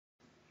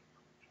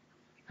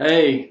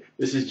Hey,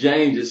 this is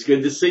James. It's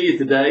good to see you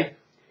today.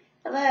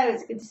 Hello,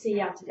 it's good to see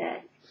y'all today.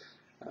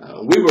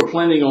 We were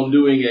planning on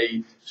doing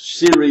a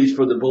series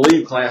for the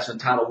Believe class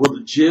entitled Will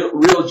the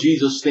Real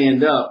Jesus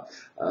Stand Up?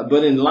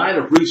 But in light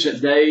of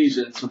recent days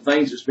and some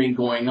things that's been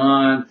going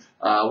on,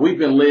 we've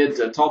been led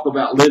to talk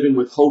about living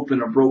with hope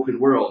in a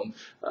broken world.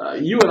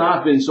 You and I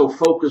have been so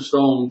focused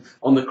on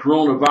the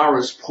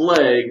coronavirus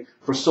plague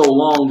for so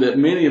long that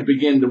many have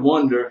begun to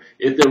wonder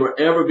if there will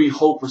ever be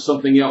hope for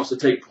something else to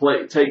take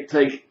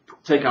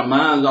our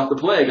minds off the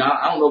plague.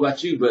 I don't know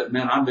about you, but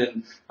man, I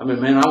want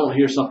to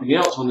hear something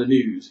else on the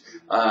news.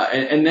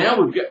 And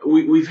now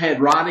we've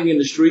had rioting in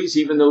the streets,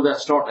 even though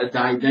that's starting to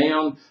die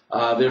down.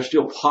 There's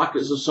still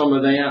pockets of some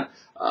of that.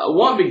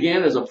 One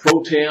began as a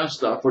protest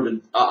for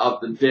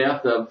the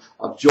death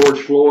of George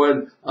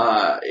Floyd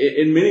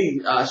in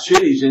many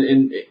cities,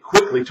 and it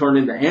quickly turned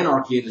into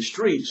anarchy in the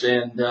streets.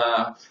 And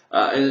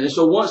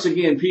so once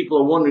again,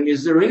 people are wondering,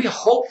 is there any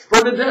hope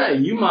for today?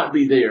 You might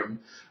be there.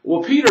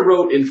 Well, Peter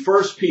wrote in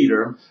 1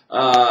 Peter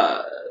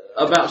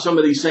about some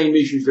of these same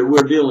issues that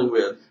we're dealing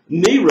with.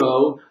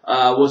 Nero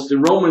was the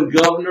Roman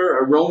governor,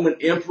 a Roman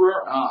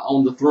emperor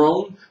on the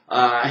throne.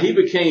 He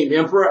became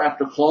emperor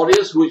after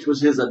Claudius, which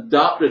was his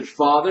adopted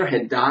father,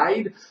 had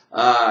died.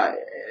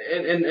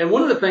 And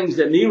one of the things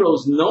that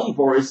Nero's known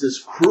for is this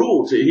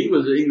cruelty. He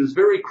was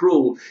very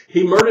cruel.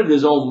 He murdered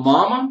his own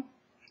mama,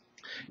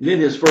 then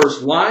his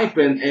first wife,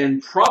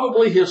 and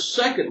probably his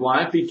second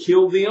wife. He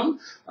killed them.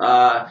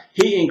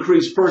 He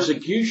increased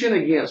persecution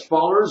against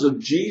followers of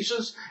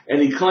Jesus,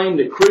 and he claimed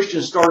that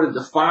Christians started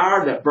the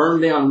fire that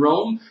burned down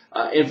Rome.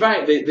 In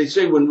fact, they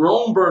say when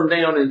Rome burned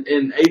down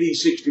in AD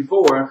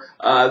 64,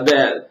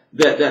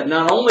 that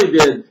not only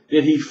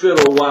did he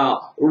fiddle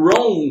while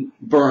Rome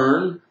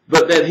burned,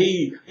 but that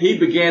he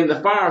began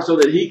the fire so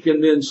that he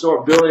can then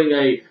start building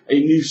a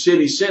new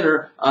city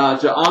center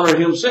to honor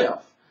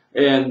himself.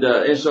 And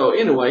so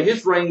anyway,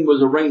 his reign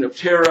was a reign of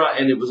terror,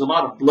 and it was a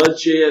lot of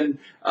bloodshed.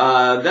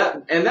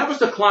 That was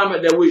the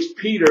climate that which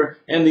Peter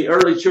and the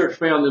early church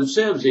found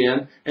themselves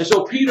in. And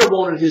so Peter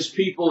wanted his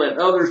people and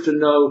others to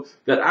know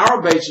that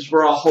our basis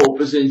for our hope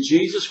is in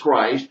Jesus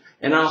Christ,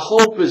 and our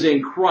hope is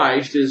in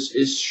Christ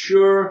is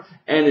sure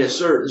and is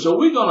certain. So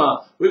we're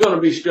gonna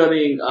be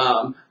studying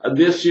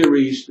this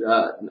series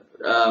for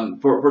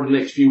the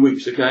next few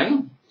weeks. Okay.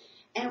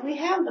 And we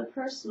have the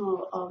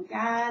personal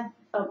guide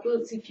of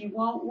books. If you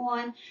want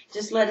one,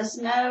 just let us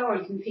know, or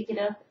you can pick it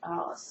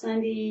up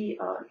Sunday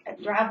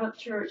at Drive Up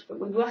Church. But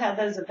we will have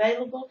those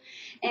available.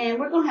 And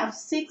we're going to have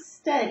 6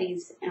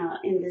 studies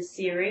in this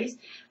series.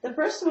 The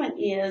first one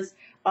is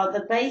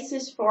the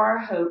basis for our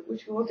hope,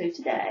 which we will do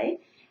today,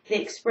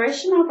 the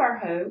expression of our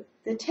hope,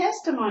 the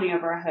testimony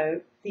of our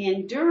hope, the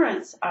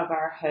endurance of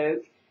our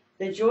hope,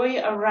 the joy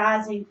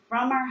arising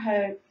from our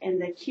hope,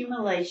 and the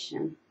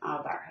accumulation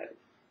of our hope.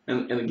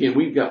 And again,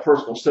 we've got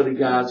personal study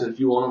guides, and if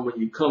you want them when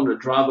you come to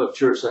Drive Up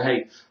Church, say,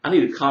 hey, I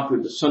need a copy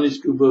of the Sunday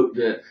school book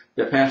that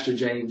Pastor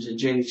James and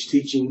Jenny's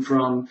teaching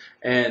from,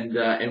 and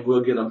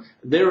we'll get them.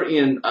 They're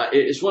in,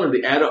 it's one of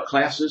the adult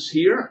classes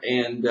here,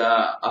 and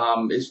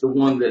it's the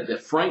one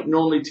that Frank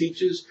normally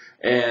teaches,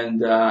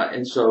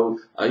 and so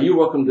you're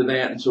welcome to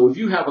that. And so if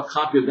you have a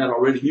copy of that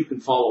already, you can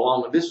follow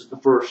along, and this is the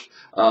first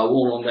one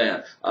on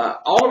that.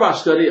 All of our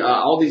study,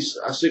 all these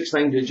 6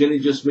 things that Jenny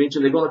just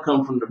mentioned, they're going to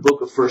come from the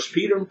book of 1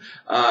 Peter.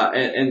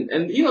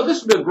 And you know,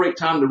 this would be a great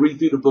time to read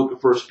through the book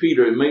of 1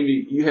 Peter. And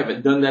maybe you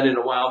haven't done that in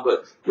a while,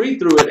 but read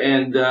through it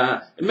and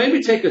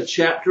maybe take a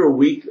chapter a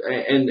week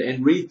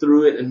and read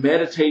through it and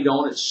meditate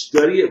on it,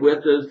 study it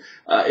with us.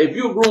 If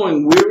you're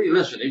growing weary,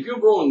 listen, if you're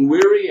growing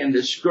weary and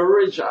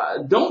discouraged,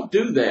 don't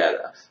do that.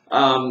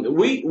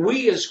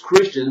 We as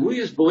Christians, we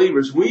as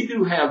believers, we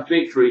do have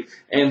victory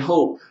and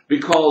hope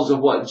because of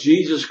what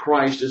Jesus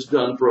Christ has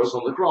done for us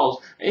on the cross.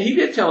 And He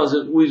did tell us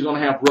that we was going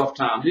to have rough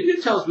times. He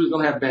did tell us we was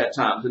going to have bad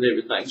times and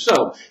everything.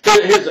 So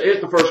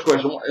here's the first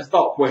question, a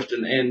thought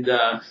question, and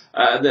that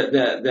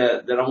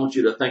I want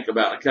you to think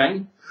about.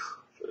 Okay.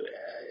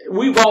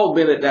 We've all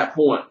been at that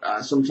point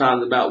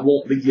sometimes about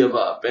wanting to give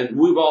up, and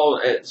we've all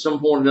at some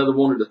point or another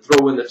wanted to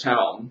throw in the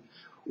towel.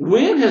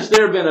 When has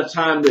there been a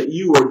time that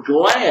you were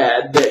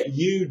glad that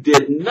you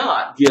did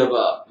not give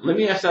up? Let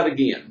me ask that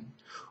again.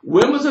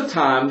 When was a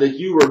time that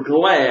you were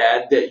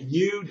glad that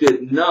you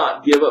did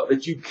not give up,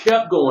 that you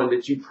kept going,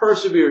 that you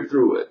persevered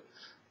through it?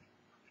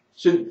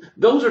 So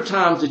those are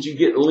times that you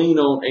get to lean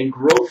on and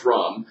grow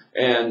from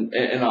and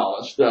all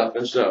that stuff.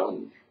 And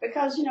so,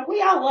 because, you know,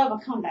 we all love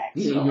a comeback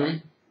story.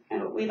 Mm-hmm.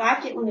 We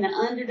like it when the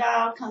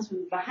underdog comes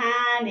from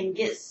behind and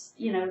gets,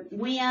 you know,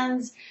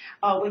 wins.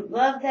 We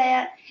love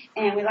that.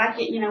 And we like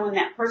it, you know, when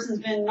that person's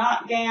been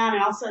knocked down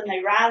and all of a sudden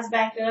they rise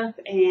back up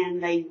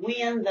and they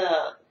win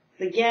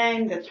the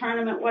game, the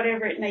tournament,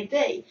 whatever it may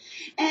be.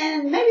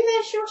 And maybe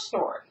that's your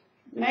story.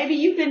 Maybe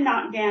you've been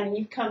knocked down and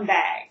you've come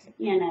back,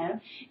 you know.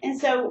 And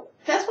so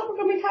that's what we're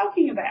going to be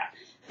talking about.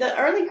 The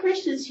early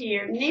Christians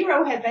here,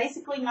 Nero had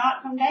basically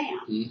knocked them down.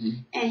 Mm-hmm.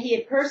 And he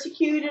had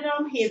persecuted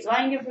them. He had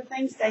blamed them for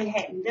things they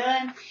hadn't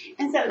done.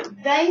 And so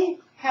they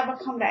have a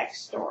comeback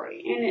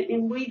story.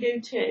 And we do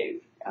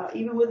too.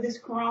 even with this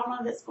corona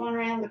that's going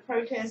around, the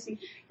protesting,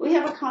 we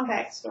have a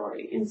comeback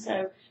story. And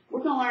so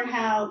we're going to learn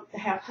how to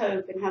have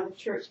hope and how the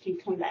church can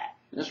come back.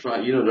 That's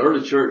right. You know, the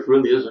early church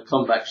really is a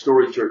comeback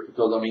story church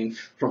because, I mean,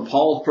 from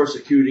Paul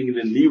persecuting and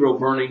then Nero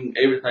burning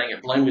everything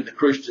and blaming the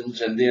Christians,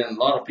 and then a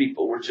lot of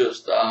people were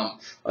just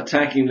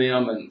attacking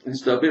them and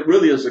stuff. It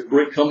really is a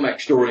great comeback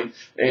story,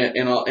 and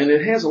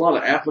it has a lot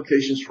of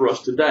applications for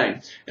us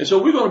today. And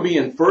so we're going to be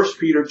in 1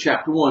 Peter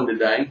chapter 1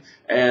 today,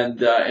 and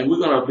we're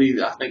going to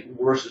be, I think,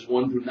 verses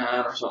 1 through 9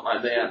 or something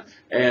like that,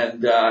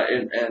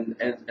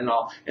 and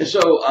all. And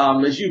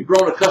so as you've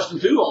grown accustomed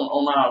to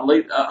on our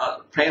late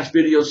past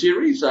video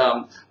series,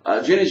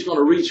 Jenny's going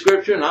to read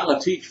scripture and I'm going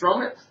to teach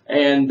from it,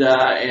 and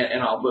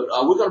all.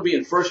 But we're going to be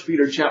in 1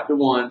 Peter chapter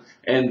 1,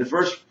 and the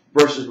first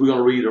verses we're going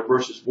to read are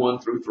verses 1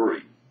 through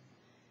 3.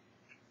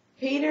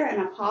 Peter,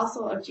 an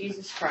apostle of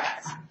Jesus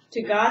Christ,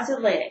 to God's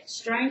elect,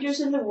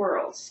 strangers in the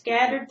world,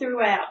 scattered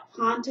throughout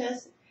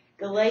Pontus,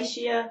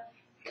 Galatia,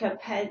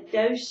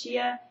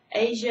 Cappadocia,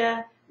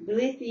 Asia,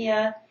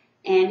 Bithynia,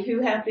 and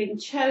who have been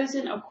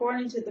chosen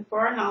according to the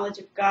foreknowledge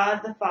of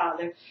God the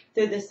Father,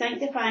 through the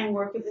sanctifying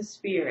work of the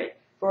Spirit,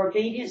 for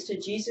obedience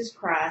to Jesus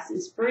Christ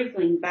and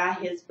sprinkling by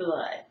his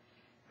blood.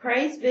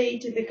 Praise be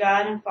to the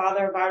God and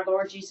Father of our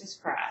Lord Jesus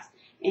Christ.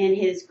 In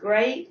his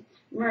great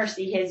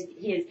mercy,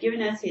 he has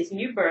given us his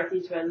new birth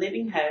into a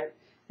living hope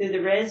through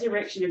the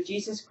resurrection of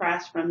Jesus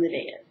Christ from the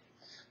dead.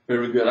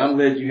 Very good. I'm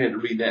glad you had to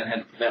read that and had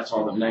to pronounce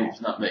all the names,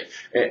 not me.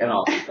 And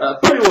all.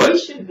 Pretty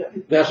much.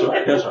 That's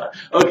right. That's right.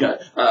 Okay.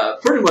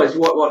 Pretty much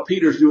what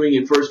Peter's doing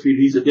in 1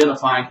 Peter, he's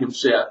identifying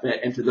himself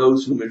and to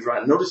those whom he's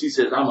writing. Notice he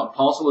says, I'm an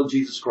apostle of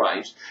Jesus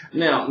Christ.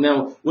 Now,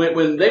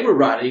 when they were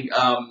writing,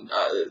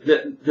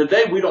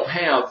 today we don't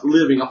have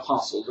living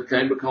apostles,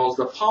 okay? Because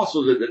the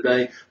apostles of the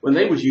day, when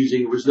they was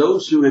using, was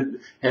those who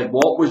had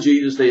walked with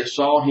Jesus. They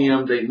saw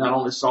him. They not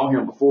only saw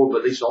him before,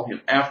 but they saw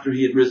him after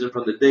he had risen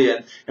from the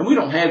dead. And we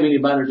don't have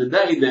anybody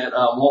today that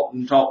walked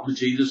and talked with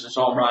Jesus and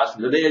saw him rise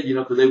from the dead, you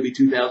know, because they would be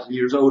 2,000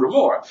 years old or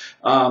more.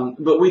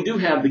 But we do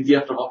have the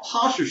gift of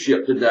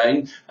apostleship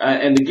today,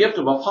 and the gift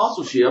of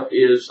apostleship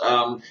is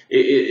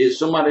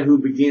somebody who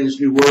begins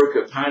new work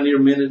of pioneer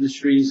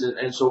ministries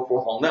and so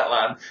forth on that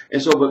line.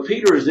 And so, but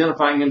Peter is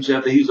identifying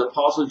himself that he's an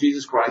apostle of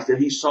Jesus Christ, that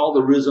he saw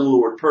the risen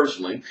Lord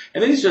personally.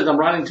 And then he says, I'm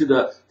writing to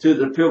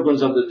the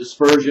pilgrims of the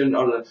dispersion,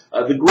 or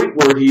the Greek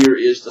word here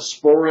is the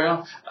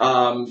sporia.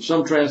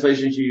 Some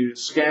translations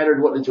use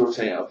scattered. What did yours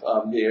have?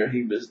 There,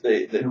 he was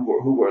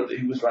who were they?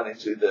 He was writing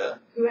to the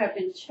who have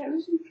been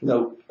chosen.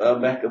 No,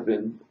 back up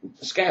in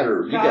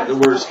scattered. You got the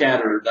word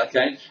scattered,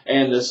 okay?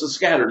 And this is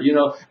scattered, you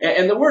know.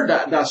 And the word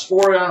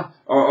diaspora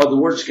or the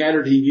word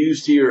scattered he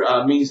used here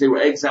means they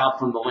were exiled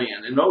from the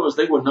land. In other words,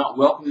 they were not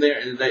welcome there,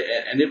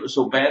 and it was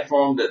so bad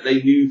for them that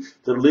they knew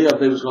to live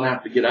they was going to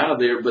have to get out of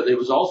there. But they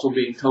was also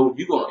being told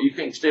you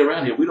can't stay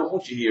around here. We don't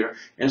want you here.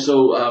 And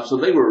so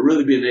they were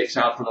really being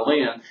exiled from the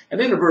land. And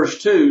then in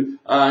verse 2,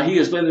 he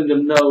is letting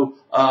them know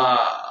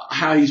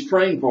how he's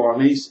praying for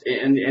them.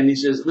 And he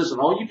says, listen,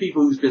 all you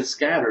people who's been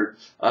scattered,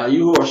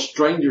 you who are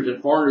strangers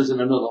and foreigners in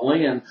another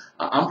land,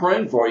 I'm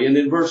praying for you. And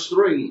in verse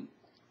 3,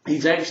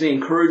 he's actually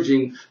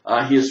encouraging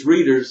his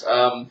readers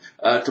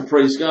to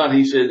praise God.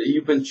 He said,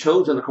 you've been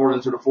chosen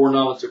according to the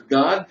foreknowledge of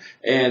God,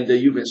 and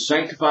you've been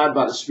sanctified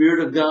by the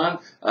Spirit of God.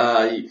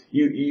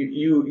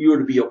 You are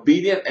to be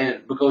obedient,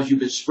 and because you've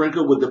been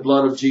sprinkled with the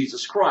blood of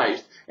Jesus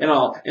Christ and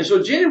all. And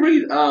so, Jenny,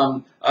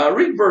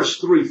 read verse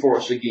 3 for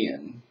us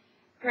again.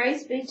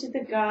 Praise be to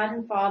the God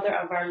and Father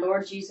of our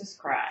Lord Jesus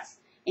Christ.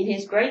 In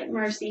his great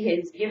mercy, he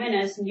has given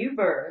us new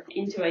birth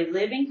into a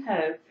living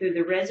hope through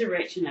the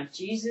resurrection of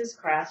Jesus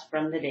Christ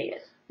from the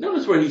dead.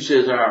 Notice where he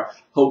says our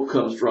hope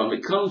comes from.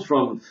 It comes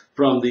from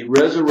the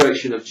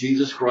resurrection of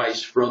Jesus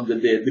Christ from the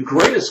dead. The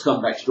greatest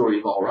comeback story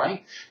of all,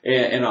 right?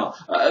 And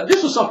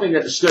this is something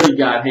that the study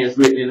guide has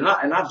written in,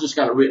 and I've just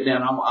got it written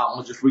down. I'm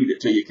going to just read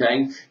it to you,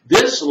 okay?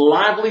 This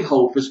lively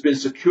hope has been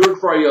secured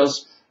for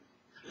us.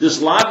 This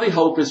lively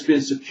hope has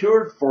been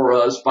secured for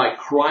us by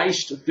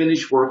Christ's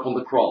finished work on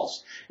the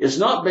cross. It's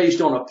not based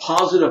on a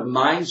positive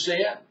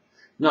mindset,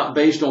 not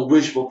based on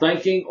wishful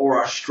thinking or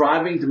our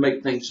striving to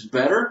make things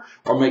better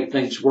or make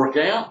things work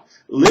out.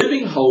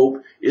 Living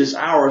hope is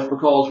ours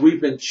because we've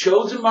been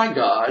chosen by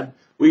God,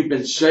 we've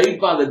been saved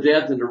by the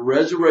death and the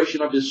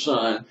resurrection of his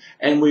Son,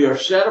 and we are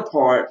set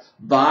apart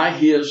by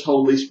his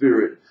Holy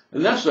Spirit.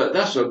 And that's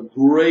a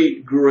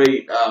great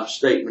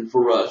statement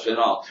for us and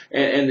all.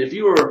 And if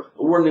you were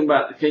wondering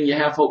about can you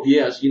have hope?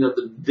 Yes, you know,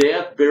 the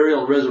death, burial,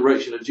 and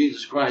resurrection of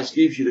Jesus Christ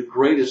gives you the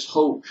greatest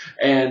hope.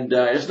 And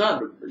it's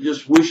not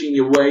just wishing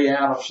your way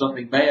out of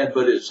something bad,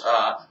 but it's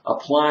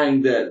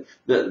applying the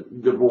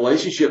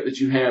relationship that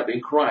you have in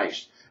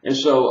Christ. And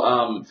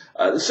so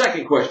the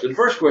second question, the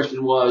first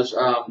question was,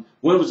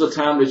 when was the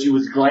time that you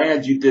was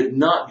glad you did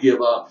not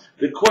give up?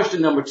 The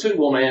question number 2 I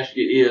want to ask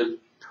you is,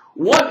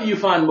 what do you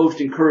find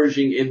most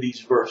encouraging in these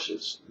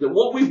verses?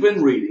 What we've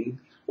been reading,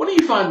 what do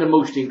you find the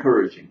most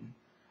encouraging?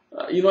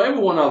 every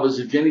one of us,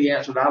 if Jenny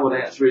answered, I would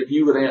answer it,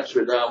 you would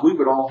answer it, we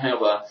would all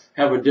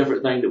have a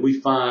different thing that we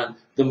find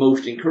the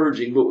most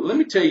encouraging. But let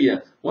me tell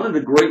you, one of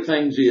the great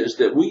things is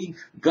that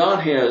God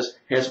has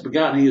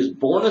begotten, He has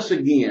born us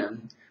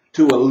again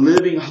to a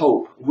living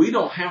hope. We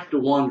don't have to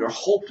wander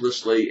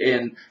hopelessly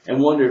and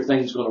wonder if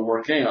things are going to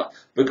work out,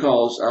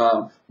 because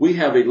we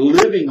have a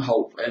living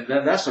hope, and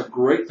that's a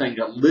great thing,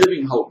 a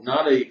living hope,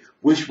 not a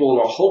wishful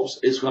or hopes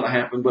it's going to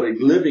happen, but a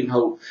living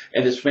hope,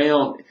 and it's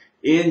found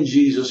in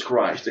Jesus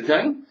Christ.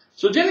 Okay?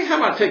 So Jenny, how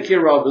about take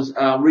care of us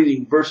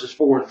reading verses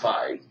 4 and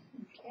 5?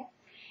 Okay.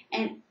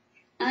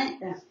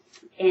 And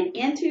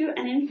into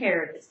an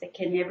inheritance that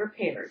can never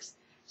perish,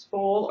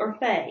 spoil or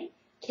fade,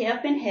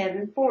 kept in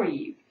heaven for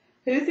you,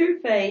 who through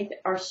faith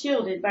are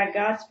shielded by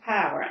God's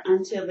power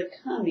until the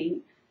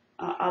coming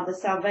of the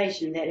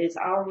salvation that is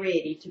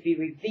already to be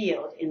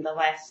revealed in the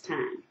last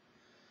time.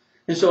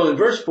 And so in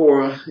verse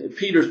 4,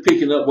 Peter's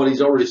picking up what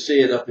he's already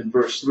said up in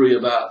verse 3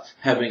 about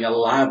having a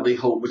lively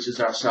hope, which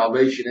is our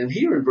salvation. And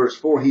here in verse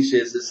 4, he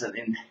says it's an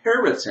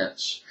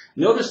inheritance.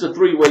 Notice the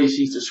 3 ways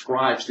he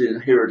describes the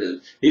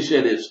inheritance. He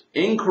said it's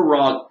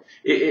incorruptible,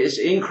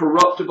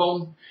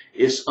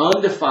 it's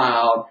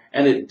undefiled,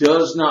 and it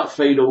does not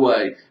fade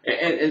away.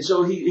 And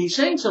so he's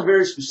saying some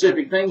very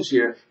specific things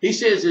here. He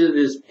says it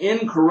is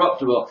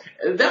incorruptible.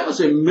 That was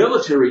a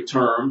military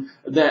term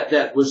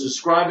that was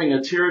describing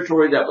a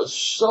territory that was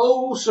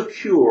so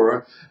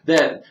secure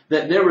that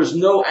there was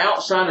no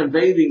outside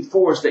invading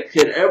force that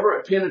could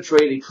ever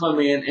penetrate and come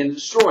in and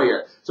destroy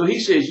it. So he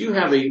says you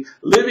have a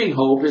living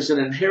hope. It's an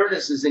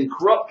inheritance. It's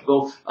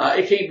incorruptible.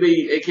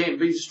 It can't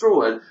be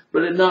destroyed.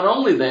 But not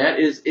only that,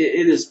 it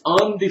is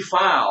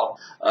undefiled.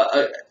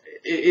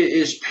 It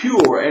is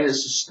pure, and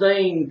it's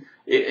sustained.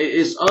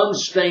 It's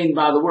unstained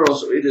by the world.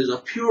 So it is a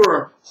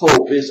pure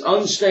hope. It's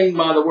unstained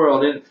by the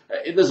world. And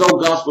this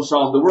old gospel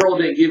song, the world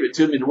didn't give it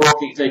to me, the world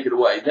can't take it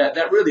away.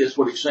 That really is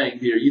what he's saying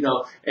here,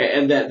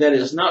 and that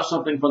is not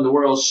something from the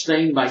world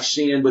stained by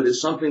sin, but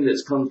it's something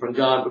that's come from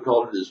God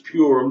because it is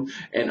pure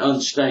and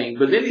unstained.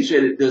 But then he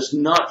said it does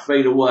not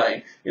fade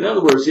away. In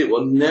other words, it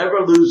will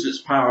never lose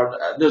its power.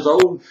 There's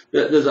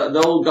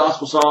the old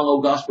gospel song,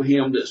 old gospel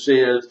hymn that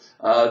says,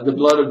 the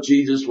blood of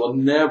Jesus will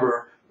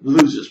never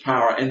lose its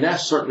power. And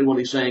that's certainly what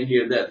he's saying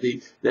here, that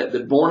the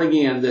born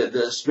again,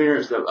 the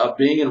experience of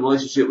being in a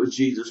relationship with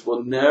Jesus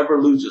will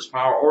never lose its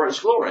power or its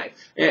glory.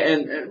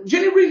 And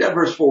Jenny, read that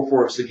verse 4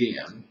 for us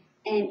again.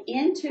 And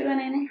into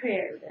an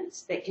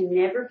inheritance that can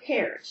never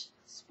perish,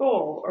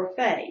 spoil or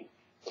fade,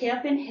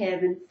 kept in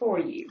heaven for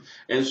you.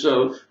 And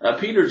so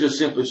Peter just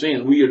simply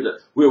saying we are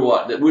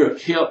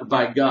kept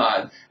by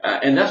God,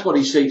 and that's what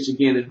he states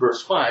again in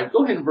verse 5.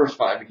 Go ahead in verse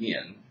 5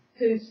 again.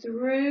 Who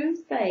through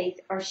faith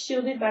are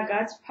shielded by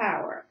God's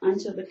power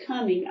until the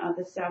coming of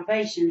the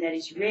salvation that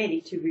is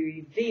ready to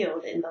be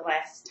revealed in the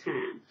last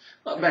time.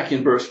 Back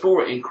in verse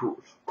 4,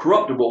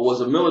 incorruptible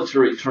was a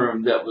military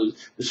term that was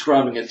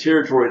describing a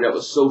territory that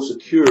was so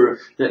secure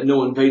that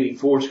no invading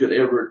force could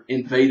ever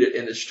invade it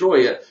and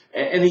destroy it.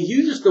 And he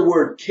uses the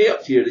word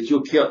kept here, that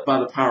you're kept by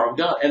the power of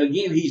God. And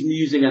again, he's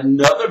using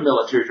another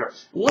military term. I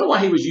wonder why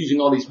he was using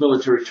all these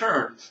military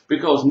terms.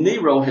 Because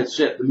Nero had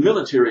set the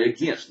military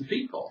against the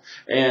people.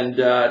 And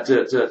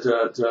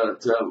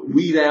to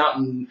weed out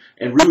and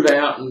root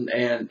out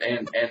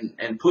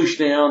and push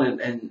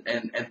down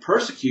and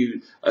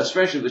persecute,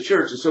 especially the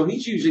church. And so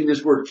he's using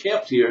this word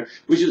kept here,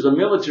 which is a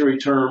military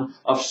term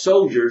of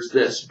soldiers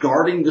that's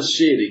guarding the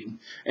city.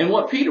 And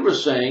what Peter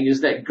was saying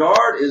is that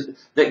God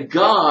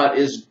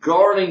is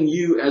guarding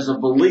you as a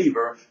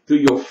believer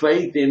through your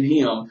faith in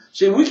Him.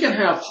 See, we can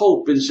have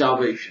hope in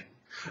salvation.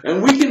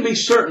 And we can be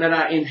certain that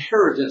our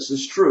inheritance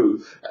is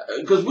true,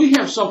 because we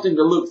have something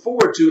to look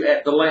forward to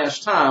at the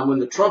last time when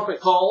the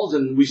trumpet calls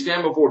and we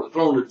stand before the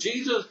throne of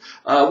Jesus.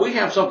 We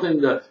have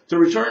something to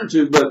return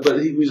to.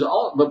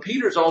 But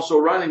Peter's also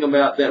writing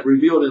about that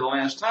revealed in the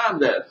last time,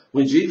 that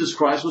when Jesus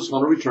Christ was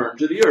going to return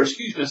to the earth.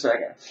 Excuse me a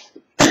second.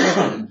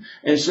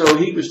 And so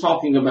he was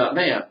talking about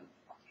that.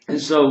 And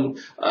so,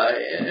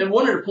 and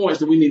one of the points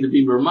that we need to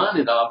be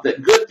reminded of,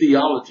 that good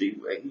theology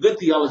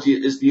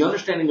is the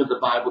understanding of the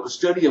Bible, the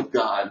study of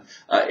God.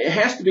 It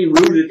has to be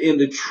rooted in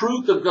the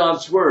truth of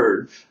God's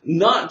Word,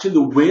 not to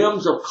the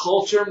whims of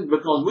culture,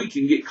 because we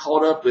can get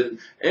caught up in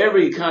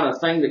every kind of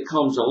thing that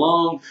comes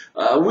along.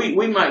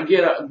 We might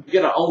get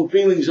our own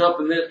feelings up,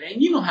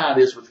 and you know how it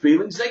is with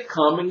feelings. They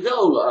come and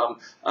go.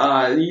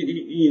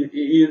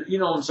 You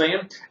know what I'm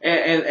saying?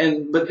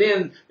 But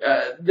then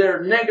there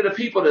are negative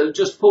people that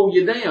just pull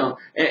you down.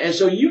 And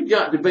so you've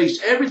got to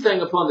base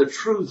everything upon the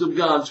truth of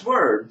God's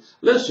Word.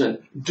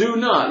 Listen,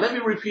 let me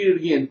repeat it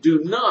again,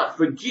 do not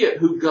forget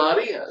who God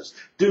is.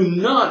 Do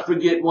not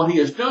forget what He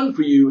has done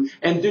for you,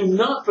 and do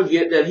not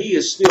forget that He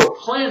is still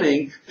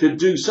planning to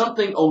do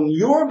something on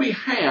your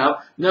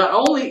behalf, not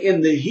only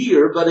in the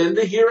here, but in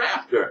the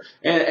hereafter.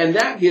 And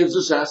that gives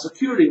us our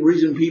security. The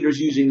reason Peter's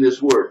using this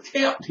word,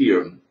 kept,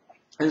 here.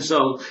 And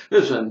so,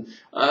 listen,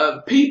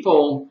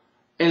 people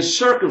and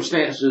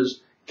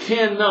circumstances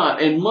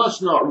cannot and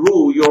must not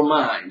rule your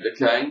mind,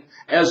 okay?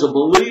 As a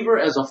believer,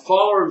 as a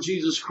follower of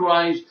Jesus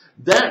Christ,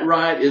 that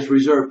right is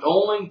reserved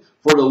only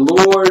for the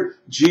Lord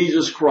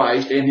Jesus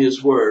Christ and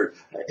His Word.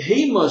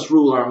 He must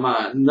rule our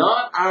mind,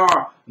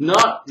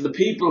 not the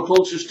people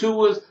closest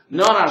to us,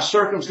 not our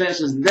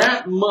circumstances.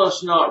 That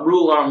must not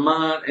rule our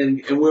mind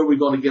and where we're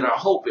going to get our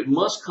hope. It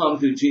must come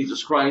through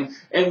Jesus Christ.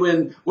 And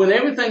when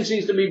everything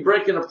seems to be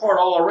breaking apart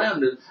all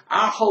around us,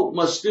 our hope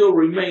must still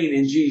remain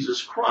in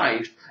Jesus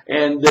Christ,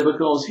 and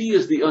because He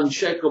is the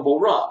unshakable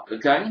rock,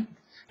 okay?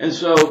 And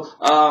so,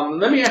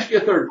 let me ask you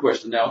a third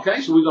question now,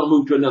 okay? So we're going to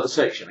move to another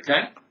section,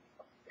 okay?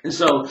 And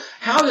so,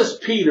 how does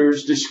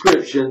Peter's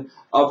description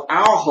of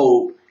our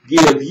hope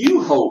give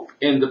you hope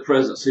in the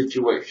present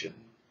situation?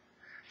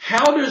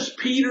 How does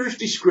Peter's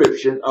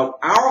description of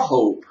our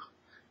hope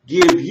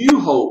give you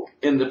hope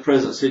in the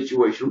present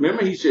situation?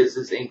 Remember, he says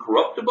it's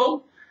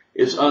incorruptible,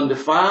 it's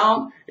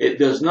undefiled, it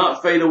does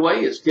not fade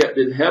away, it's kept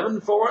in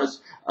heaven for us,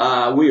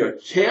 we are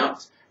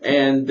kept,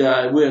 and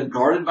we're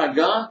guarded by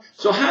God.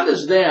 So how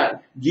does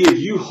that give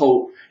you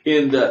hope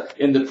in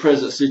the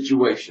present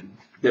situation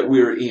that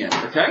we're in?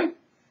 Okay?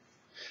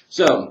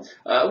 So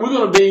we're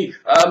going to be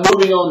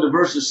moving on to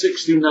verses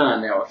 6 through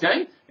 9 now,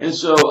 okay? And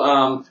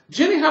so,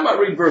 Jenny, how about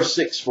read verse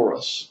 6 for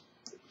us?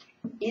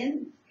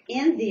 In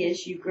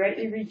this you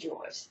greatly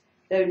rejoice,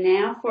 though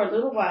now for a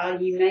little while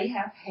you may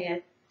have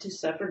had to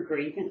suffer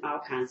grief in all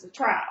kinds of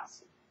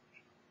trials.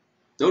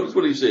 Notice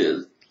what he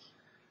says.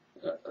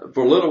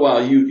 For a little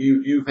while,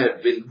 you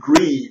have been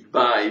grieved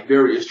by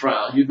various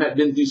trials. You've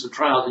been through some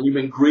trials, and you've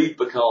been grieved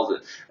because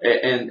of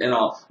it. And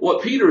all.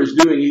 What Peter is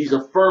doing, he's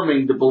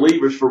affirming the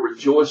believers for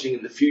rejoicing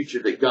in the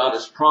future that God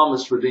has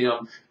promised for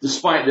them,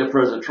 despite their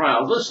present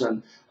trials.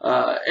 Listen,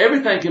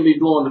 everything can be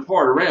blowing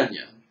apart around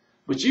you,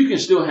 but you can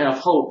still have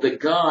hope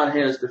that God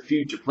has the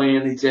future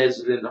plan. He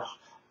has it in the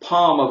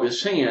palm of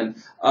His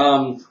hand.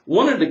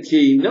 One of the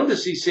key,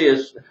 notice he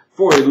says,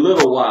 for a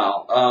little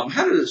while.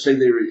 How does it say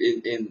there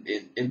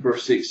in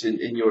verse 6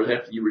 in yours,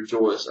 after you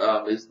rejoice?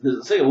 Does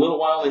it say a little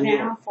while in here?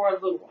 Now for a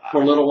little while.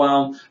 For a little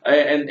while.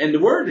 And the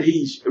word that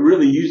he's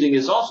really using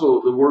is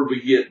also the word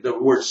we get the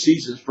word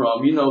seasons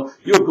from. You know,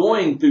 you're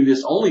going through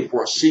this only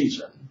for a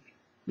season.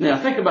 Now,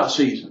 think about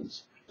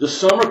seasons. Does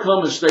summer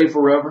come and stay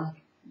forever?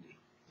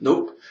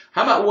 Nope.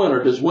 How about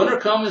winter? Does winter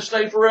come and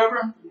stay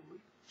forever?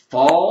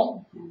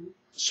 Fall?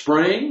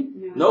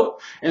 Spring?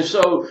 Nope. And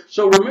so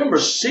remember,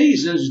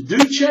 seasons do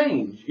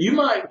change. You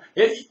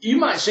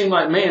might seem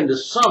like, man, the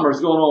summer's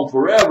going on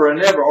forever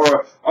and ever,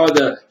 or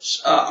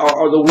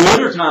the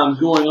winter time's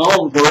going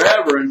on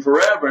forever and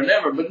forever and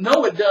ever. But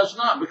no, it does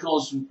not,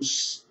 because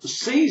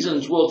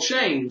seasons will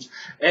change.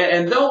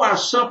 And though our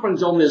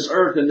sufferings on this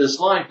earth and this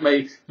life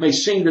may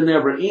seem to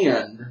never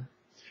end,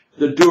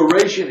 the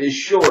duration is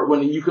short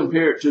when you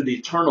compare it to the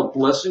eternal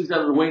blessings that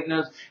are awaiting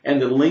us, and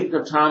the length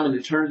of time in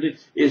eternity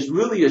is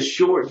really a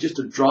short, just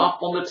a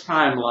drop on the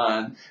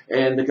timeline,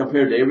 and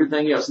compared to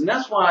everything else. And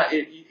that's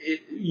why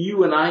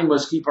you and I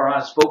must keep our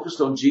eyes focused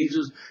on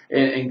Jesus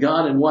and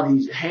God and what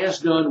He has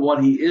done,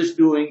 what He is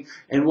doing,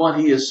 and what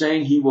He is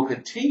saying He will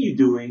continue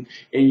doing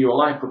in your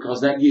life,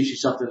 because that gives you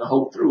something to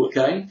hope through,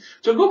 okay?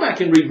 So go back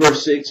and read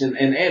verse 6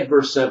 and add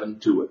verse 7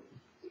 to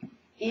it.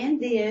 In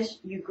this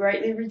you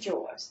greatly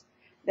rejoice,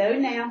 though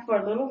now for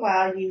a little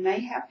while you may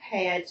have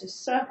had to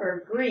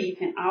suffer grief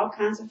in all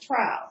kinds of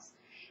trials.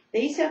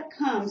 These have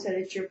come so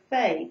that your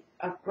faith,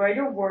 of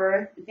greater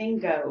worth than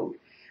gold,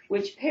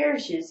 which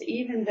perishes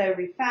even though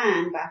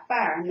refined by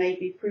fire, may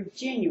be proved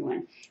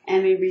genuine,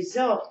 and may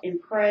result in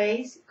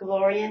praise,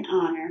 glory, and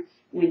honor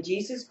when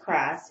Jesus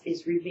Christ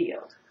is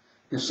revealed.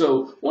 And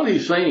so what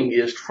he's saying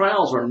is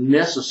trials are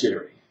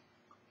necessary.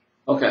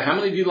 Okay, how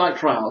many of you like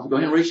trials? Go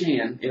ahead and raise your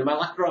hand. Anybody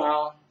like a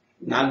trial?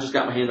 Now, I just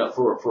got my hand up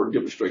for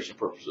demonstration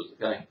purposes,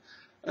 okay?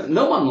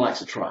 No one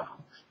likes a trial.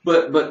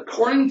 But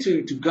according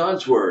to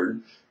God's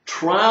Word,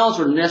 trials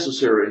are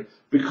necessary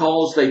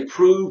because they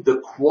prove the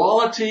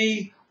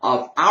quality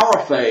of our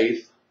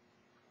faith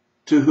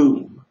to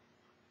whom?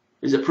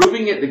 Is it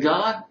proving it to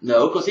God?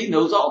 No, because He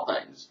knows all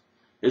things.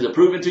 Is it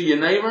proving to your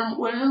neighbor?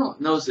 Well,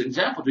 no, it's an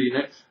example to your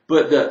neighbor.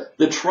 But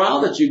the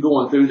trial that you're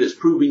going through that's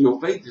proving your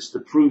faith is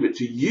to prove it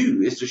to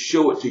you. It's to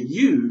show it to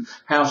you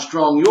how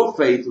strong your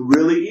faith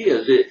really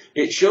is.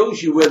 It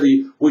shows you whether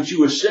what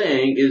you are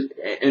saying is,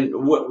 and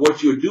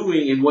what you're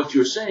doing and what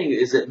you're saying,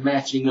 is it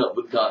matching up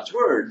with God's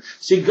Word.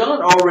 See,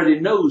 God already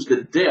knows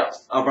the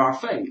depth of our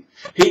faith.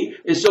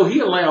 And so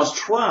He allows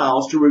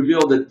trials to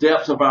reveal the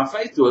depth of our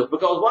faith to us.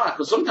 Because why?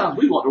 Because sometimes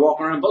we want to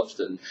walk around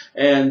boasting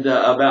and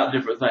about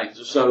different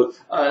things. So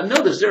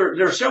notice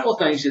there are several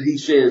things that He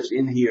says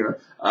in here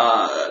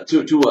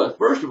to us.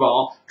 First of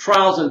all,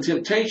 trials and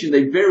temptation,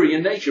 they vary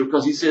in nature,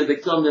 because He says they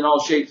come in all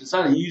shapes and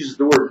sizes. He uses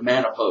the word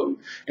manifold.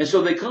 And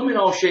so they come in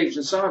all shapes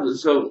and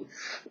sizes. So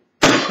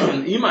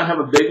you might have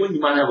a big one, you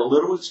might have a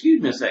little one.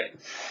 Excuse me a second.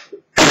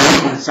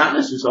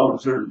 Sinus just all of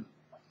a sudden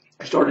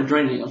started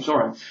draining. I'm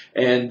sorry.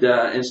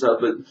 And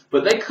stuff.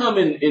 But they come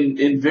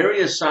in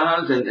various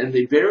sizes, and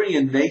they vary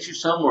in nature.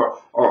 Some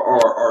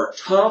are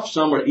tough,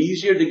 some are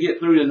easier to get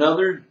through than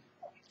others.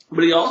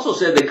 But he also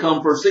said they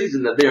come for a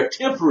season, that they're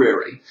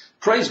temporary.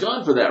 Praise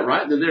God for that,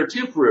 right? That they're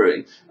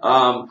temporary.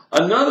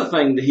 Another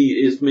thing that he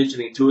is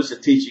mentioning to us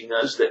and teaching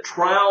us, that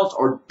trials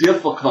are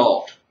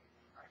difficult.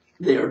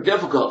 They are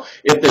difficult.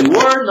 If they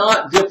were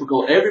not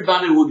difficult,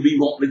 everybody would be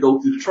wanting to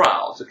go through the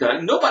trials, okay?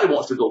 Nobody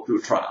wants to go through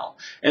a trial.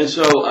 And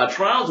so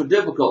trials are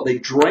difficult. They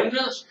drain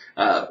us,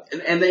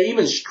 and they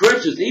even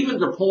stretch us, even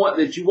to the point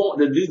that you want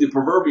to do the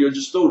proverbial,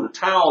 just throw the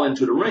towel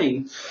into the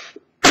ring.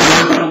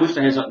 I wish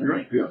I had something to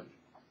drink here.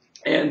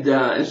 And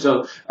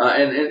so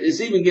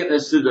it's even getting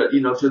us to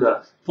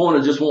the point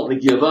of just wanting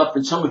to give up.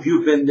 And some of you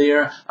have been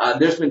there.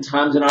 There's been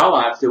times in our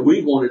lives that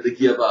we wanted to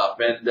give up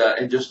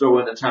and just throw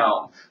in the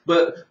towel.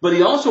 But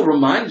he also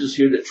reminds us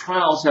here that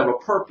trials have a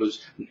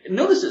purpose.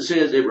 Notice it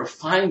says it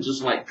refines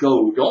us like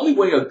gold. The only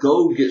way a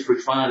gold gets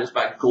refined is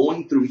by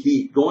going through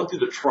heat, going through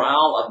the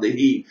trial of the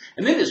heat.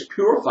 And then it's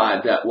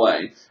purified that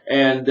way.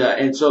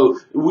 And so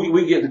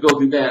we get to go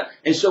through that.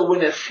 And so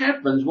when it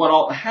happens, what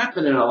ought to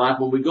happen in our life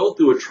when we go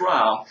through a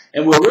trial,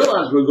 and we'll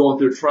realize we're going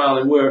through a trial,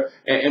 and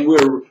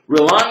we're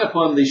relying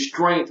upon the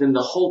strength and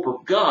the hope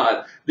of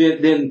God,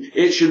 then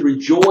it should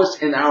rejoice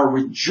in our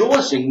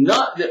rejoicing,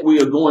 not that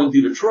we are going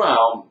through the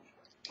trial,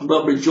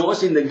 but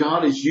rejoicing that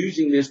God is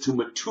using this to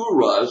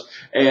mature us,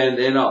 and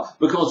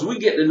because we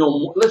get to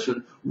know,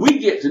 listen, we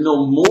get to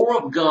know more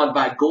of God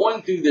by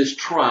going through this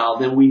trial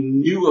than we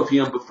knew of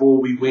Him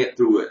before we went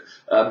through it,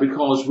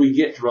 because we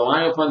get to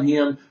rely upon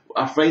Him.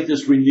 Our faith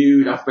is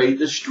renewed. Our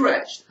faith is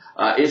stretched.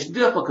 It's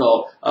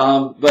difficult,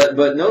 but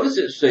notice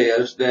it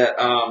says that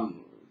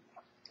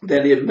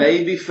it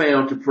may be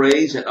found to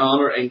praise and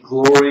honor and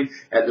glory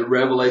at the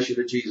revelation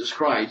of Jesus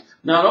Christ.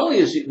 Not only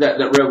is that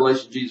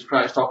revelation of Jesus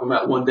Christ talking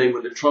about one day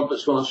when the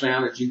trumpet's going to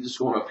sound and Jesus is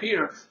going to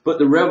appear, but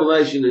the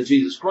revelation of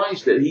Jesus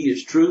Christ, that He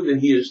is true, that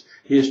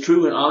He is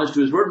true and honest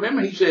to His word.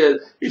 Remember, He said,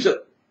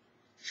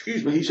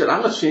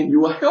 I'm going to send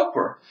you a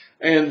helper.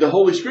 And the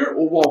Holy Spirit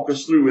will walk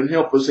us through and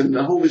help us. And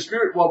the Holy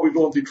Spirit, while we're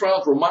going through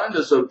trials, remind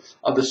us of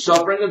the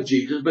suffering of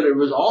Jesus, but it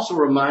was also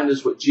remind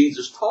us what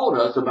Jesus taught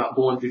us about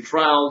going through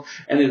trials,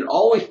 and it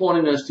always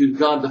pointing us to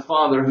God the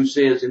Father, who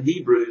says in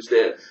Hebrews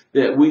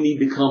that we need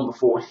to come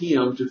before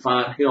Him to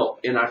find help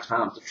in our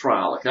times of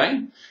trial,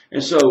 okay?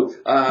 And so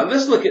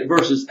let's look at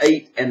verses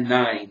 8 and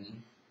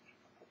 9.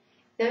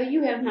 Though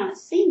you have not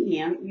seen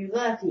Him, you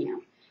love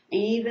Him.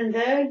 And even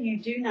though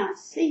you do not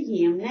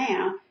see Him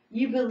now,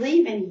 you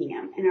believe in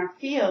Him and are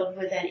filled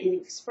with an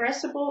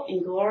inexpressible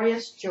and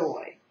glorious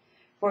joy.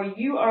 For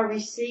you are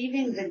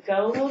receiving the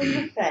gold of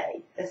your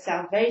faith, the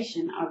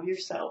salvation of your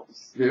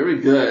souls. Very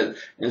good.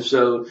 And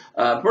so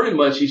pretty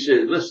much he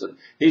says, listen,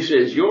 he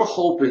says your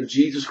hope in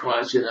Jesus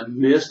Christ in the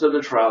midst of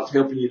the trials is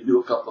helping you to do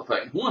a couple of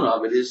things. One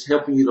of it is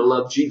helping you to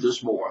love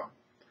Jesus more.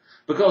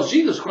 Because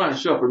Jesus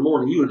Christ suffered more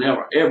than you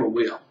ever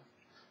will.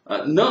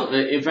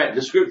 In fact,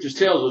 the scriptures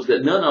tells us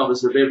that none of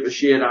us have ever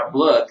shed our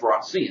blood for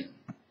our sin.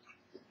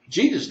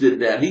 Jesus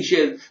did that. He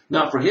shed,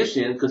 not for His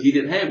sin, because He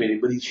didn't have any,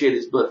 but He shed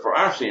His blood for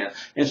our sin.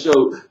 And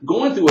so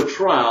going through a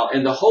trial,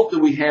 and the hope that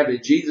we have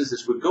in Jesus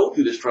as we go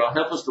through this trial,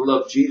 help us to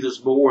love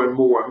Jesus more and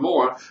more and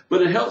more,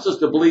 but it helps us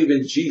to believe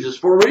in Jesus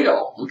for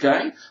real,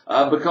 okay?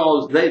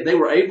 Because they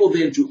were able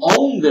then to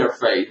own their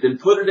faith and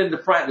put it into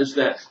practice,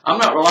 that I'm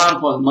not relying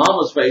upon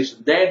mama's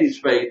faith, daddy's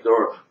faith,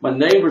 or my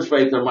neighbor's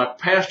faith, or my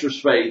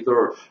pastor's faith,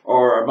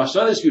 or my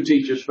Sunday school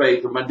teacher's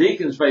faith, or my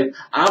deacon's faith.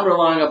 I'm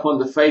relying upon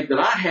the faith that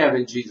I have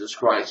in Jesus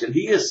Christ. And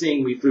He is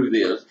seeing me through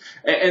this.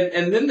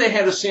 And then they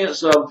had a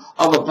sense of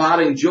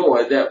abiding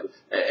joy, that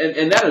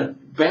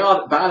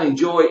abiding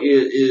joy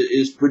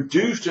is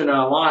produced in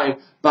our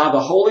life by the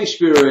Holy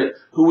Spirit,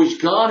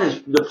 which God has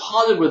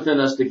deposited within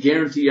us to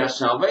guarantee our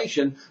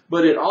salvation,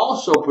 but it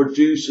also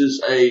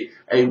produces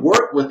a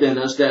work within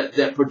us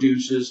that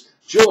produces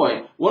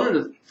joy. One of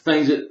the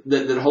things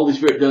that the Holy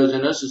Spirit does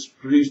in us is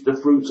produce the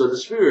fruits of the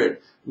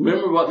Spirit.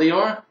 Remember what they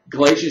are?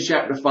 Galatians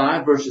chapter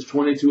 5, verses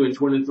 22 and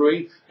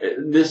 23.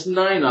 There's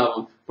 9 of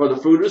them. For the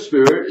fruit of the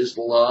Spirit is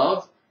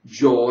love,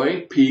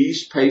 joy,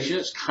 peace,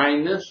 patience,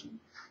 kindness,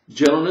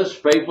 gentleness,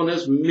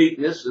 faithfulness,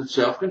 meekness, and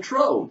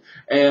self-control.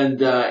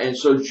 And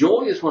so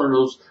joy is one of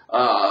those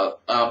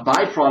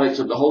byproducts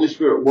of the Holy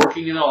Spirit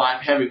working in our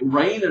life, having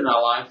reign in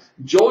our life.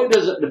 Joy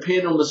doesn't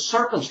depend on the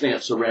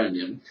circumstance around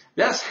you.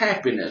 That's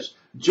happiness.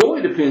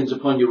 Joy depends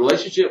upon your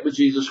relationship with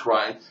Jesus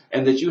Christ,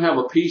 and that you have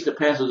a peace that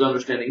passes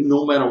understanding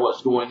no matter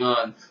what's going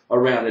on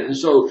around it. And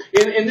so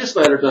in this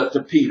letter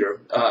to Peter,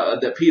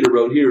 that Peter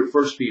wrote here,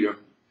 1 Peter,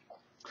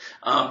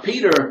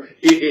 Peter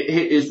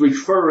is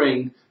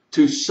referring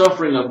to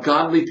suffering of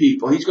godly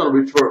people. He's going to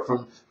refer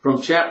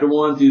from chapter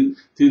 1 to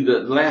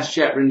the last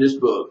chapter in this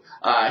book.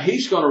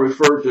 He's going to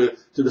refer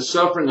to the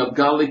suffering of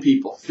godly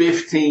people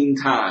 15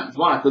 times.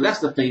 Why? Because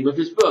that's the theme of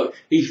his book.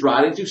 He's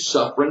writing to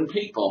suffering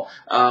people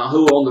who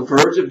are on the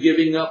verge of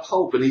giving up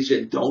hope. And he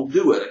said, don't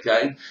do it,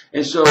 okay?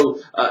 And so,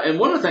 and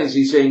one of the things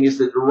he's saying is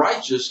that the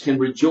righteous can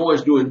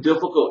rejoice during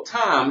difficult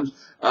times,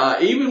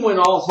 even when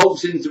all hope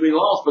seems to be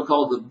lost,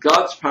 because of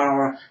God's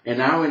power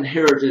and our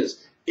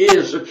inheritance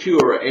is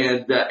secure,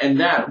 and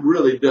that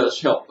really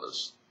does help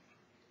us.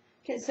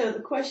 Okay, so the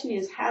question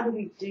is, how do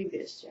we do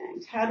this,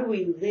 James? How do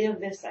we live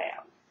this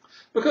out?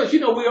 Because, we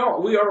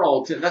are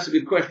all, that's a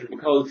good question,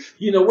 because,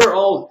 we're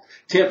all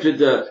tempted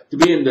to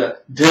be in the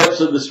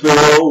depths of the spirit,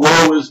 oh,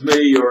 woe is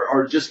me,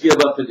 or just give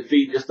up in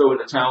defeat, just throw in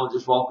the towel and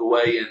just walk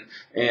away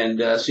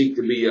and seek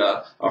to be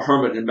a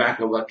hermit in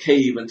back of a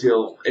cave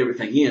until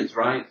everything ends,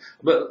 right?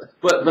 But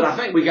I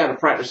think we got to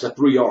practice the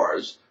 3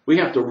 R's. We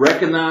have to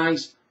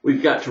recognize,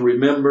 we've got to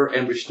remember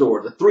and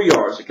restore. The 3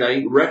 R's,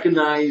 okay?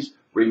 Recognize,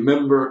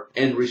 remember,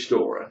 and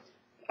restore.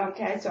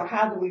 Okay, so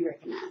how do we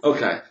recognize?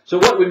 Okay, so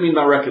what do we mean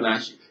by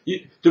recognize?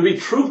 To be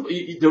truthful,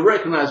 to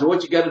recognize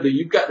what you got to do,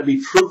 you've got to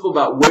be truthful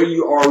about where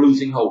you are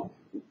losing hope.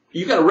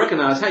 You got to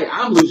recognize, hey,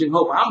 I'm losing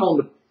hope. I'm on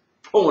the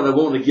point of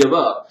wanting to give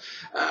up.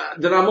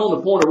 That I'm on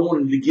the point of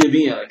wanting to give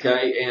in,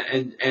 okay,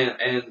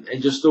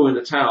 and just throw in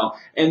the towel.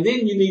 And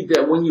then you need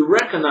that, when you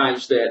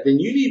recognize that, then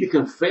you need to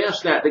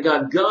confess that to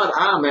God. God,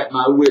 I'm at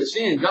my wit's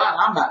end. God,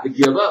 I'm about to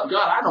give up.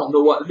 God, I don't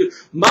know what to do.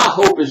 My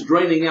hope is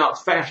draining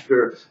out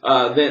faster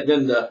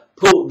than the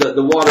pool,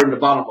 the water in the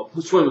bottom of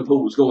the swimming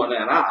pool is going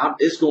down.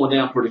 It's going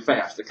down pretty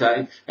fast,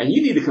 okay? And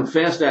you need to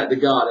confess that to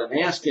God and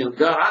ask Him,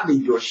 God, I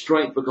need your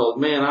strength because,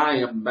 man, I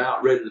am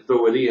about ready to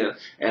throw it in,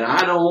 and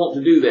I don't want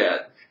to do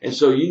that. And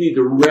so you need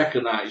to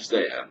recognize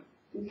that.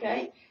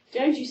 Okay.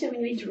 James, you said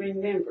we need to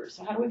remember.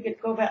 So how do we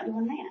go about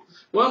doing that?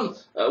 Well,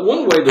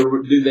 one way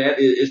to do that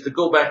is to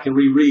go back and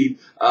reread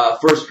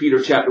 1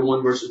 Peter chapter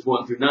 1, verses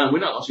 1 through 9. We're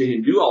not going to sit here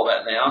and do all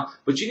that now,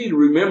 but you need to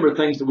remember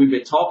things that we've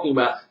been talking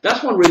about.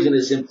 That's one reason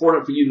it's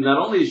important for you, not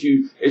only as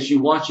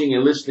you watching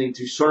and listening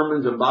to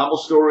sermons and Bible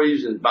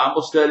stories and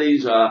Bible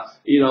studies,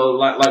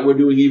 like we're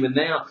doing even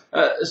now,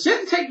 sit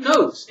and take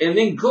notes and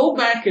then go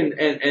back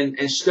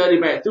and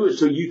study back through it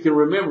so you can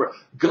remember.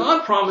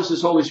 God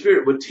promises Holy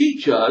Spirit would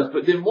teach us,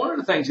 but then one of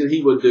the things that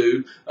He would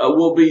do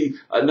will be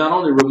not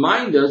only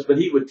remind us, but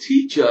He would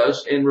teach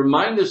us and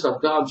remind us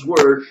of God's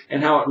Word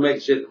and how it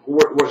makes it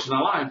works in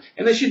our life.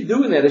 And as you're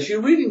doing that, as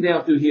you're reading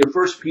down through here,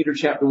 1 Peter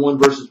chapter 1,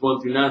 verses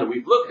 1 through 9 that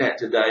we've looked at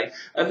today,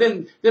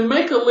 then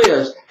make a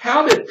list.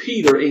 How did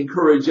Peter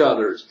encourage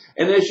others?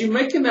 And as you're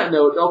making that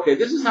note, okay,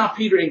 this is how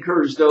Peter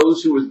encouraged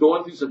those who was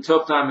going through some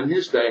tough time in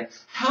his day.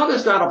 How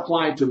does that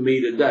apply to me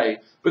today?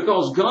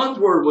 Because God's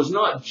Word was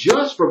not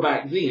just for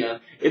back then,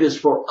 it is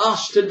for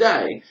us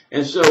today.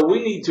 And so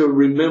we need to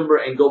remember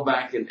and go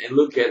back and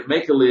look at it,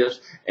 make a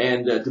list,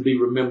 and to be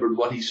remembered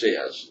what He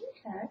says.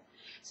 Okay.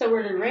 So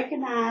we're to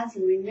recognize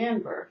and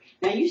remember.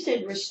 Now you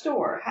said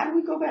restore. How do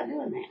we go about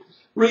doing that?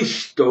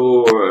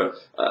 Restore.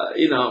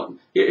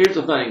 Here's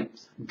the thing.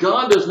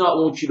 God does not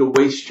want you to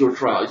waste your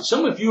trials.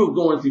 Some of you have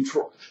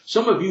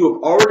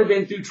already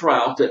been through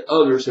trials that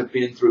others have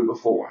been through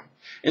before.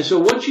 And so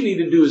what you need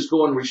to do is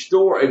go and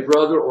restore a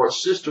brother or a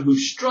sister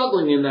who's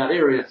struggling in that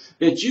area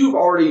that you've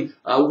already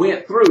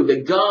went through,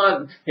 that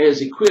God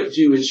has equipped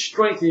you and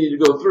strengthened you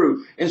to go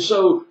through. And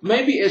so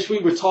maybe as we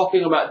were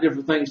talking about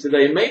different things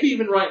today, maybe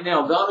even right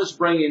now, God is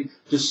bringing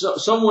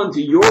someone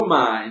to your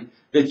mind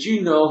that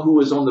you know who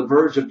is on the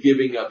verge of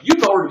giving up.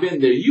 You've already been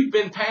there. You've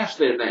been past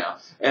there now.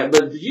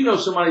 But you know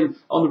somebody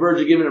on the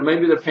verge of giving up.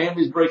 Maybe their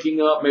family's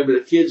breaking up. Maybe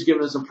their kid's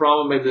giving them some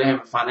problem. Maybe they're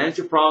having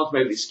financial problems.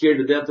 Maybe they're scared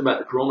to death about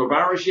the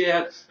coronavirus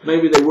yet.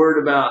 Maybe they're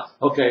worried about,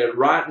 okay,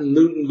 rioting,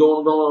 looting,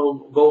 going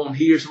on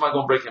here. Somebody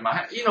going to break in my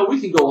house.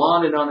 We can go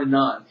on and on and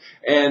on.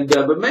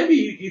 But maybe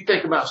you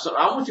think about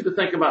I want you to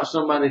think about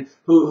somebody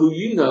who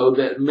you know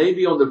that may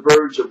be on the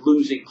verge of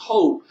losing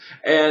hope.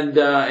 And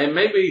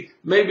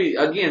maybe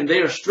again,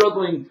 they are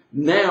struggling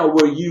now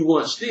where you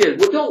once did.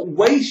 Well, don't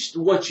waste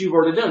what you've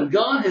already done.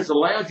 God has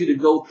allowed you to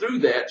go through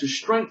that to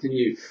strengthen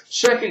you.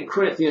 2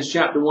 Corinthians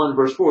chapter 1,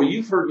 verse 4.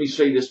 You've heard me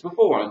say this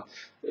before.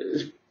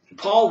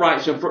 Paul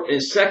writes in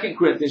 2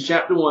 Corinthians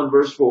chapter 1,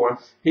 verse 4,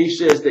 he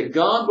says that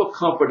God will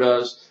comfort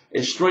us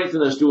and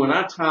strengthen us during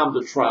our times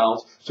of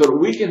trials so that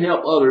we can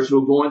help others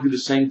who are going through the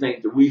same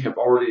things that we have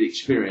already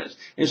experienced.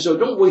 And so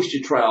don't waste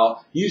your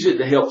trial. Use it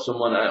to help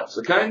someone else,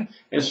 okay?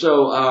 And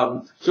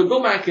so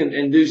go back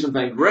and do some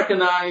things.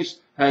 Recognize,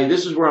 hey,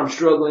 this is where I'm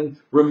struggling.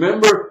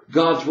 Remember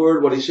God's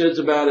Word, what He says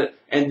about it,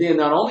 and then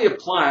not only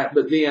apply it,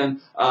 but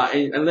then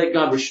and let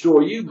God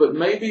restore you, but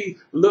maybe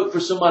look for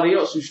somebody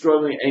else who's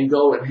struggling and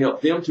go and help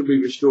them to be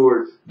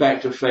restored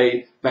back to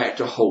faith, back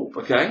to hope,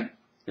 okay?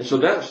 And so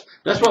that's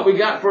what we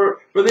got for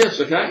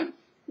this, okay?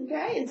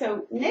 Okay, and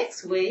so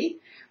next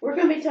week, we're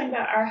going to be talking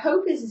about our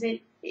hope is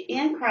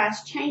in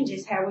Christ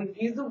changes how we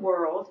view the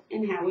world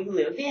and how we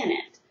live in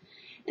it.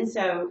 And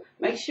so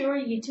make sure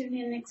you tune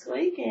in next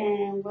week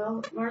and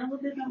we'll learn a little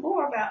bit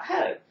more about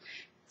hope.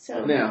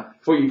 So now,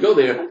 before you go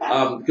there,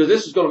 because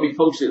this is going to be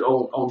posted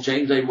on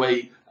James A.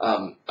 Wade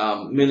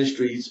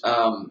Ministries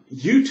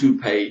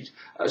YouTube page,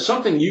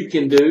 something you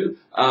can do,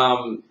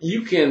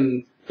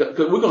 we're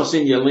going to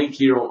send you a link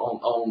here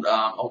on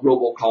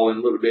robocall in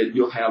a little bit.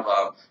 You'll have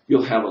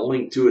a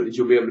link to it that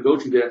you'll be able to go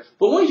to there.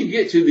 But once you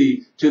get to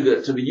the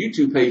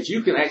YouTube page,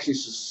 you can actually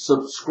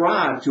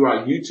subscribe to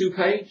our YouTube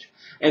page.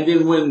 And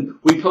then when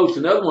we post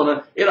another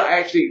one, it'll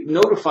actually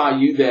notify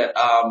you that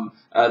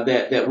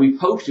that we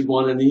posted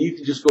one, and then you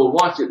can just go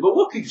watch it. But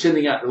we'll keep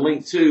sending out the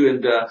link too,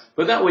 and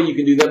but that way you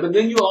can do that. But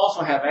then you'll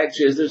also have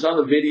access. There's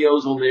other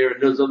videos on there,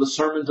 and there's other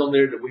sermons on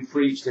there that we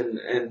preached,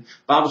 and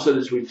Bible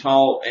studies we've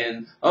taught,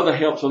 and other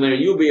helps on there.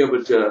 You'll be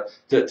able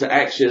to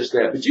access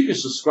that. But you can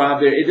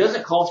subscribe there. It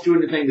doesn't cost you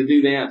anything to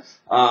do that.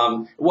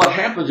 What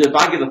happens if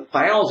I get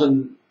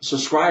 1,000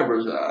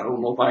 subscribers? I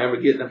don't know if I ever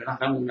get them.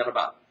 I've only got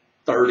about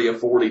 30 or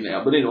 40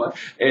 now. But anyway,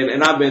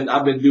 and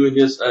I've been doing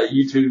this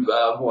YouTube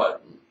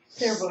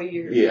several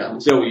years. Yeah,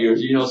 several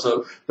years.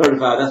 So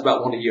 35. That's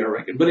about one a year, I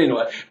reckon. But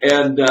anyway,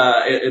 and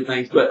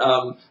things. But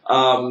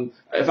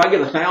if I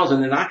get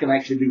 1,000, then I can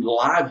actually do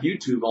live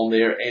YouTube on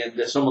there, and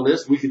some of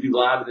this we could do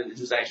live, and then it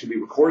just actually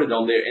be recorded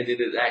on there, and then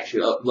it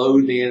actually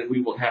upload in.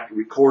 We won't have to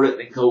record it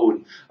and go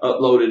and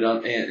upload it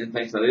and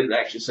things like that. It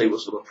actually save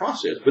us the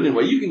process. But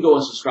anyway, you can go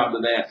and subscribe to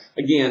that.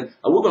 Again,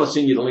 we're going to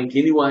send you the link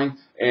anyway.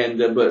 And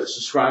but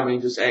subscribing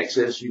just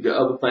access you to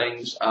other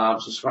things.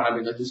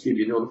 Subscribing, I'll just give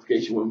you a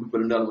notification when we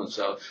put another one.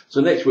 So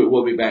next week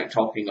we'll be back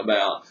talking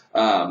about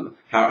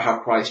how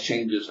Christ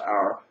changes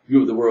our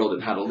view of the world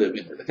and how to live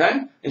in it.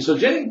 Okay? And so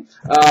Jenny,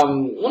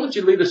 why don't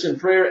you lead us in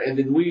prayer, and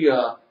then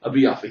we'll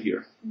be off of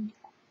here.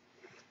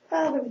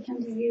 Father, we come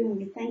to you and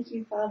we thank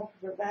you, Father,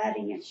 for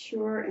providing a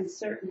sure and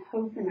certain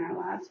hope in our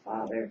lives,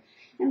 Father.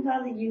 And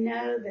Father, you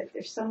know that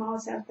there's some of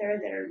us out there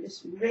that are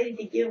just ready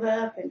to give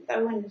up and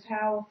throw in the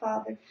towel,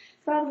 Father.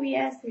 Father, we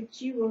ask that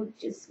you will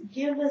just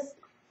give us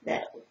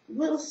that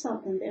little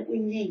something that we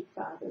need,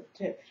 Father,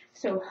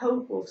 so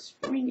hope will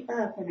spring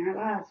up in our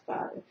lives,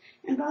 Father.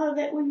 And Father,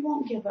 that we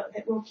won't give up,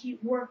 that we'll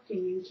keep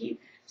working and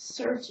keep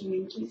searching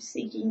and keep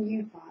seeking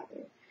you,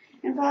 Father.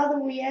 And Father,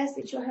 we ask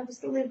that you'll help us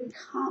to live with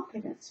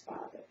confidence,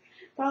 Father.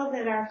 Father,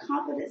 that our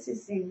confidence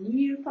is in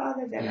you,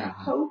 Father, that our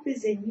hope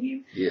is in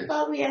you. Yes.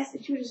 Father, we ask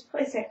that you just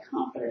place that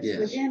confidence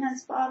within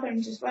us, Father,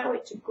 and just allow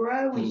it to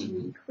grow and to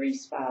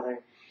increase, Father.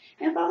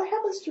 And Father,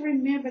 help us to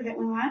remember that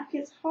when life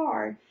gets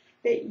hard,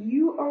 that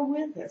you are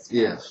with us,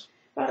 Father. Yes.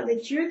 Father,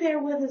 that you're there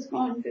with us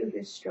going through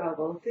this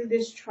struggle, through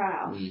this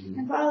trial.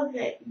 And Father,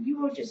 that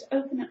you will just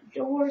open up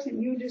doors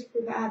and you'll just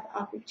provide the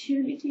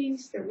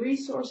opportunities, the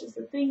resources,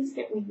 the things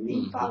that we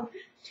need, Father,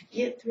 to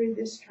get through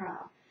this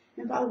trial.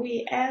 And Father,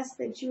 we ask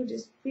that you'll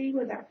just be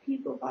with our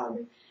people,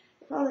 Father.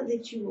 Father,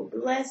 that you will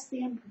bless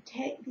them,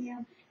 protect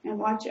them, and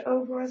watch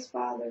over us,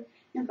 Father.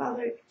 And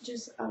Father,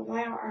 just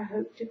allow our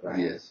hope to grow.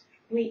 Yes.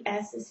 We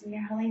ask this in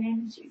your holy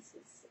name of Jesus.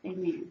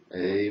 Amen.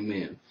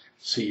 Amen.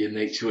 See you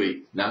next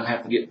week. Now I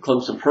have to get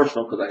close and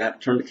personal because I got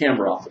to turn the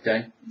camera off,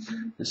 okay?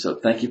 And so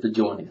thank you for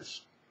joining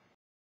us.